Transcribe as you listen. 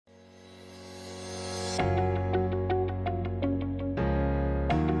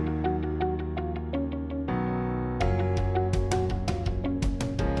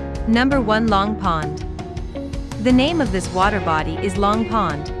Number 1. Long Pond. The name of this water body is Long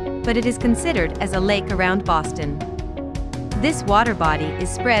Pond, but it is considered as a lake around Boston. This water body is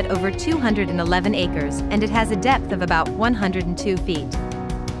spread over 211 acres and it has a depth of about 102 feet.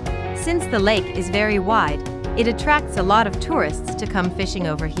 Since the lake is very wide, it attracts a lot of tourists to come fishing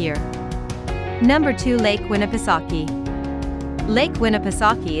over here. Number 2. Lake Winnipesaukee. Lake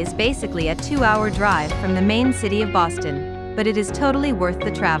Winnipesaukee is basically a 2-hour drive from the main city of Boston, but it is totally worth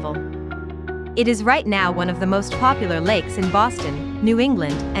the travel. It is right now one of the most popular lakes in Boston, New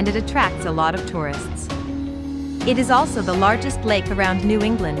England, and it attracts a lot of tourists. It is also the largest lake around New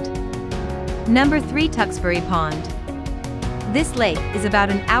England. Number 3. Tewksbury Pond. This lake is about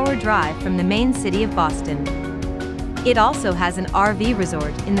an hour drive from the main city of Boston. It also has an RV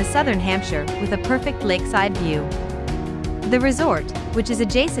resort in the southern Hampshire with a perfect lakeside view. The resort, which is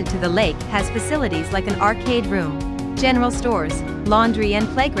adjacent to the lake, has facilities like an arcade room, general stores, laundry and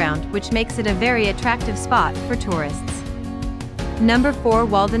playground, which makes it a very attractive spot for tourists. Number 4.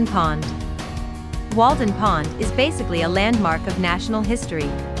 Walden Pond. Walden Pond is basically a landmark of national history,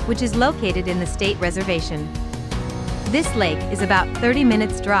 which is located in the state reservation. This lake is about 30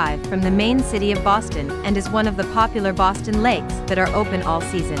 minutes drive from the main city of Boston and is one of the popular Boston lakes that are open all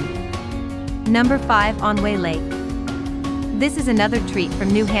season. Number 5. Onway Lake. This is another treat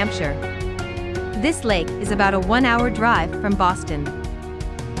from New Hampshire. This lake is about a 1-hour drive from Boston.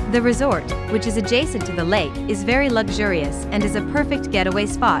 The resort, which is adjacent to the lake, is very luxurious and is a perfect getaway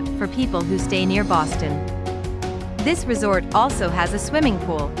spot for people who stay near Boston. This resort also has a swimming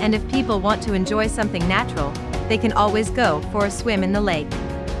pool, and if people want to enjoy something natural, they can always go for a swim in the lake.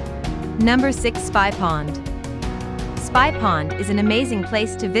 Number 6. Spy Pond. Spy Pond is an amazing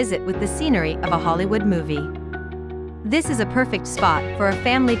place to visit with the scenery of a Hollywood movie. This is a perfect spot for a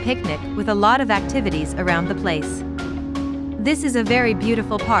family picnic with a lot of activities around the place. This is a very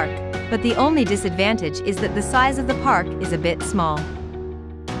beautiful park, but the only disadvantage is that the size of the park is a bit small.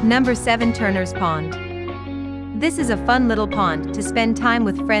 Number 7. Turner's Pond. This is a fun little pond to spend time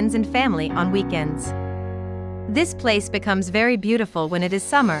with friends and family on weekends. This place becomes very beautiful when it is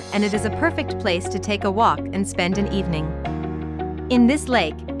summer, and it is a perfect place to take a walk and spend an evening. In this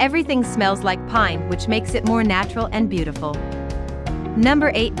lake, everything smells like pine, which makes it more natural and beautiful.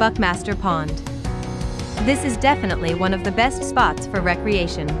 Number 8. Buckmaster Pond. This is definitely one of the best spots for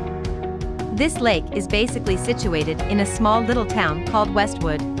recreation. This lake is basically situated in a small little town called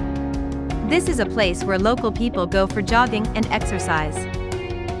Westwood. This is a place where local people go for jogging and exercise.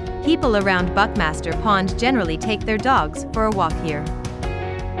 People around Buckmaster Pond generally take their dogs for a walk here.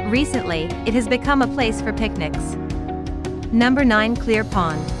 Recently, it has become a place for picnics. Number 9. Clear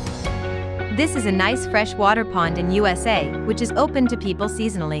Pond. This is a nice freshwater pond in USA, which is open to people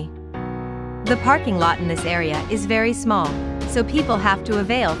seasonally. The parking lot in this area is very small, so people have to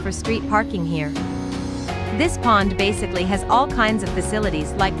avail for street parking here. This pond basically has all kinds of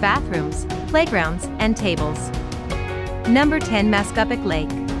facilities like bathrooms, playgrounds, and tables. Number 10. Mascuppick Lake.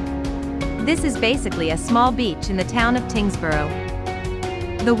 This is basically a small beach in the town of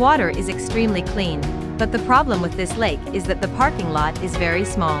Tyngsboro. The water is extremely clean, but the problem with this lake is that the parking lot is very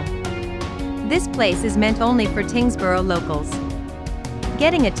small. This place is meant only for Tyngsboro locals.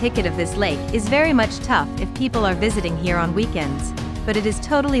 Getting a ticket of this lake is very much tough if people are visiting here on weekends, but it is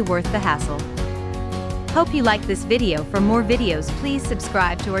totally worth the hassle. Hope you liked this video. For more videos, please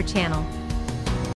subscribe to our channel.